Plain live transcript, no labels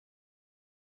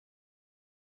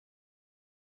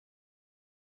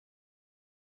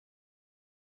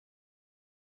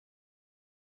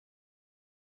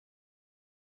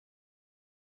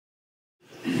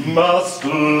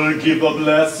Master, give a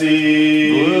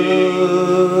blessing.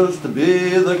 Blessed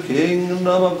be the kingdom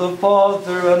of the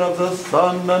Father, and of the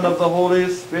Son, and of the Holy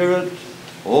Spirit,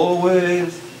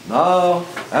 always, now,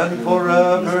 and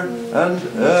forever, and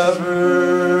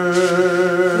ever.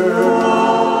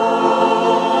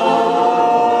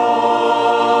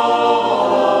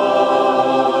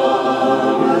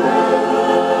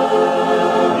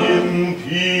 In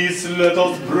peace let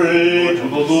us pray to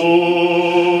the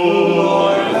Lord.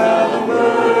 Lord, have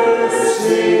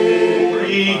mercy.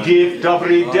 Free gift of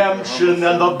redemption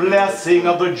and the blessing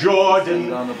of the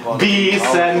Jordan be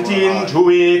sent into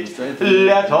it.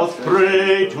 Let us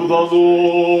pray to the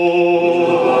Lord.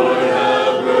 Lord,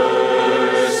 have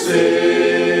mercy.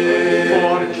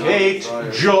 For Kate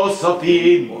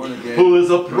Josephine, who is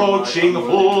approaching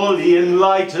holy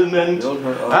enlightenment,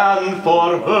 and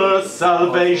for her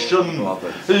salvation,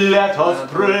 let us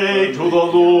pray to the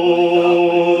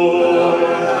Lord.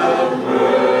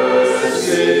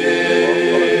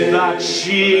 That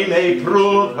she may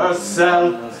prove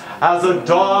herself as a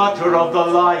daughter of the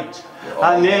light,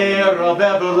 an heir of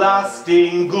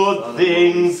everlasting good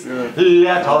things,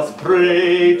 let us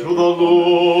pray to the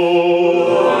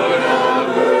Lord.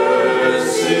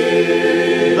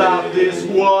 That this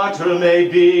water may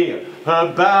be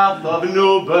her bath of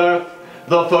new birth,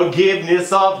 the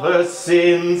forgiveness of her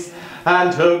sins,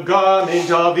 and her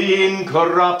garment of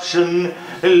incorruption,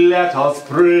 let us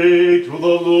pray to the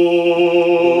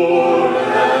Lord.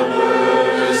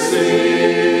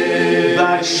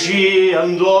 That she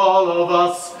and all of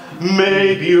us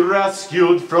may be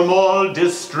rescued from all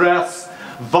distress,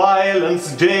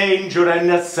 violence, danger, and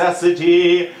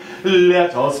necessity,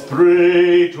 let us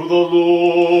pray to the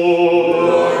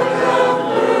Lord.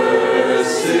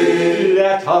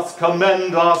 Let us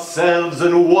commend ourselves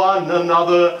and one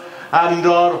another and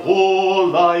our whole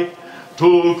life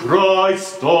to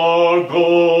Christ our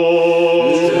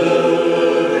God.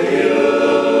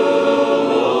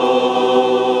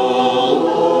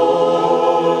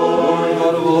 Lord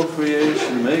God of all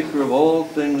creation, maker of all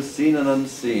things seen and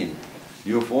unseen,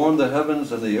 you formed the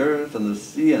heavens and the earth and the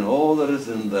sea and all that is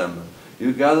in them.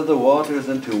 You gathered the waters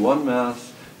into one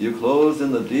mass. You closed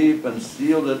in the deep and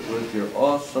sealed it with your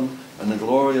awesome and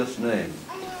glorious name.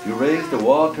 You raised the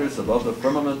waters above the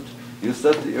firmament. You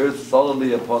set the earth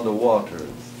solidly upon the waters.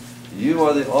 You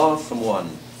are the awesome one,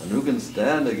 and who can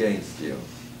stand against you?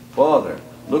 Father,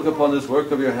 look upon this work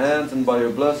of your hands, and by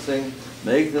your blessing,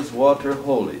 make this water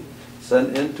holy.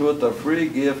 Send into it the free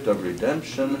gift of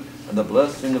redemption and the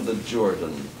blessing of the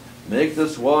Jordan. Make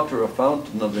this water a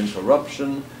fountain of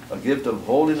incorruption, a gift of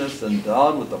holiness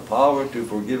endowed with the power to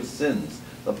forgive sins,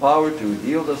 the power to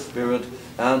heal the spirit,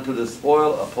 and to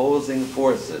despoil opposing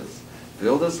forces.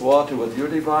 Fill this water with your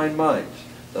divine might,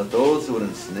 that those who would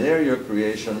ensnare your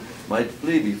creation might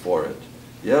flee before it.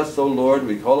 Yes, O Lord,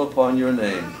 we call upon your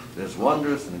name. It is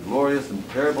wondrous and glorious and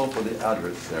terrible for the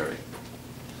adversary.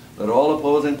 Let all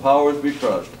opposing powers be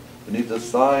crushed beneath the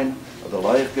sign of the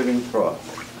life-giving cross.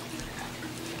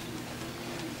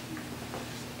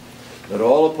 Let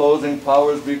all opposing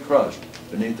powers be crushed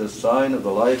beneath the sign of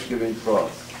the life-giving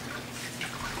cross.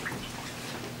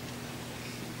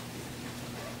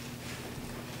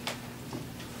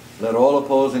 Let all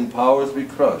opposing powers be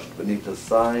crushed beneath the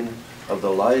sign of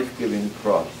the life-giving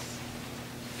cross.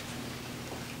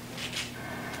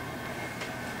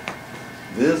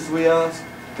 This we ask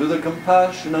through the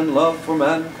compassion and love for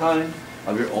mankind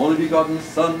of your only begotten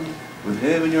Son. With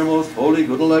him in your most holy,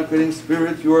 good, and life-giving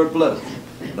Spirit, you are blessed,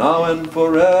 now and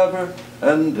forever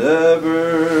and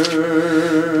ever.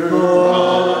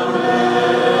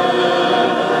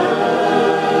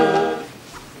 Amen.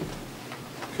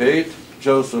 Kate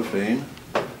Josephine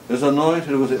is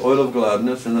anointed with the oil of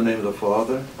gladness in the name of the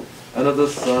Father, and of the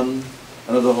Son,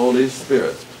 and of the Holy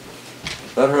Spirit,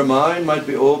 that her mind might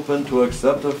be open to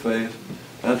accept the faith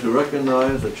and to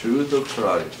recognize the truth of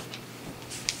Christ,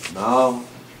 now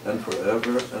and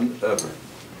forever and ever.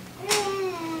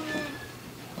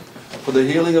 For the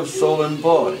healing of soul and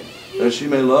body, that she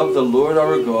may love the Lord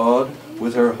our God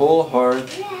with her whole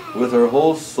heart, with her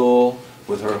whole soul,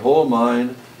 with her whole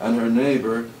mind, and her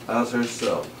neighbor as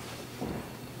herself.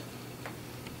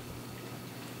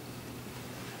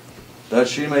 That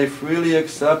she may freely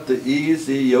accept the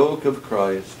easy yoke of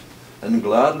Christ and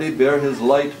gladly bear his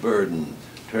light burden,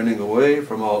 turning away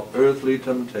from all earthly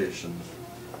temptations.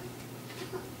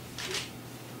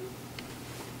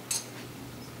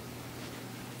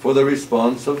 For the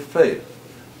response of faith,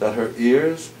 that her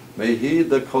ears may heed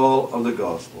the call of the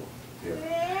gospel. Here.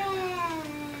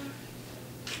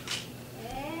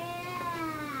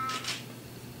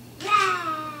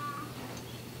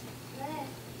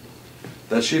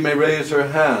 That that she may raise her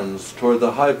hands toward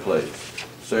the high place,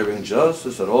 serving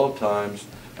justice at all times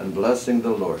and blessing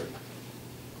the Lord.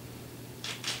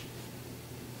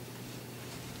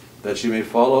 That she may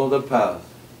follow the path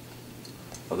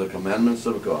of the commandments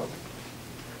of God.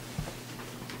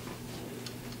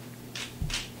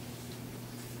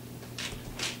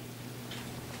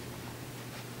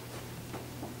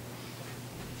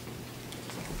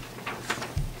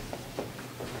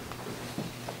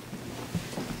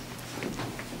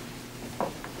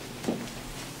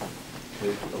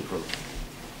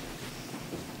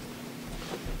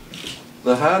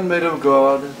 The handmaid of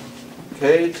God,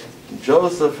 Kate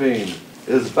Josephine,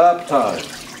 is baptized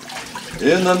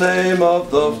in the name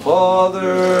of the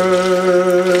Father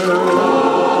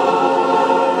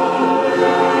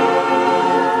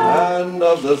and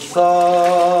of the Son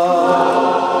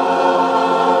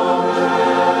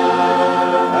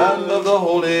and of the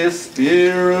Holy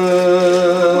Spirit.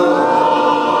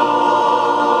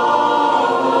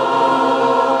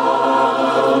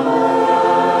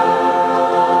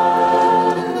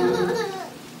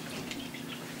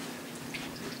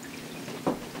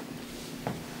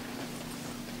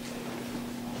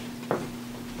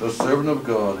 Of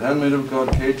God, handmaid of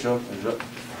God, Kate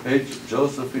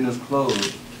Josephine is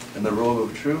clothed in the robe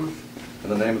of truth, in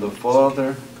the name of the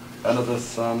Father, and of the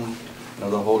Son, and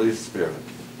of the Holy Spirit.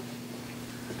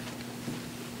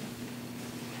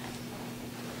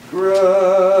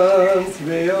 Grant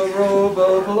me a robe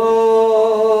of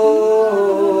love.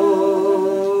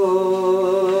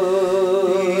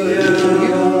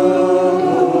 You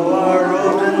are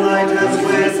robed in light as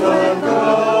with a garment.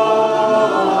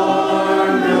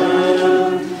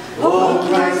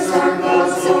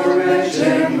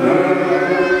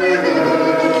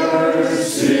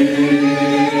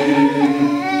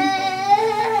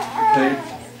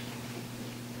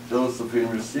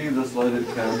 Receive this lighted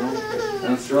candle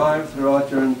and strive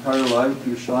throughout your entire life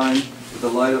to shine with the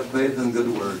light of faith and good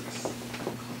works,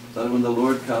 that when the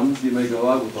Lord comes, you may go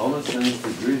out with all the saints to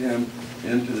greet him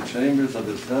into the chambers of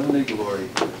his heavenly glory,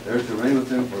 there to reign with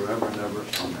him forever and ever.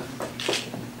 Amen.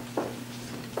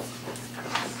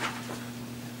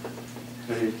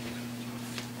 Okay.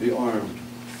 Be armed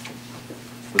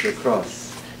with the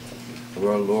cross of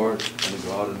our Lord and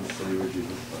God and Savior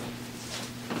Jesus Christ.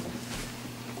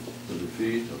 The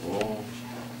defeat of all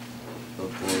the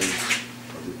foes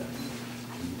of the enemy.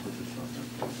 Can you put this on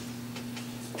there?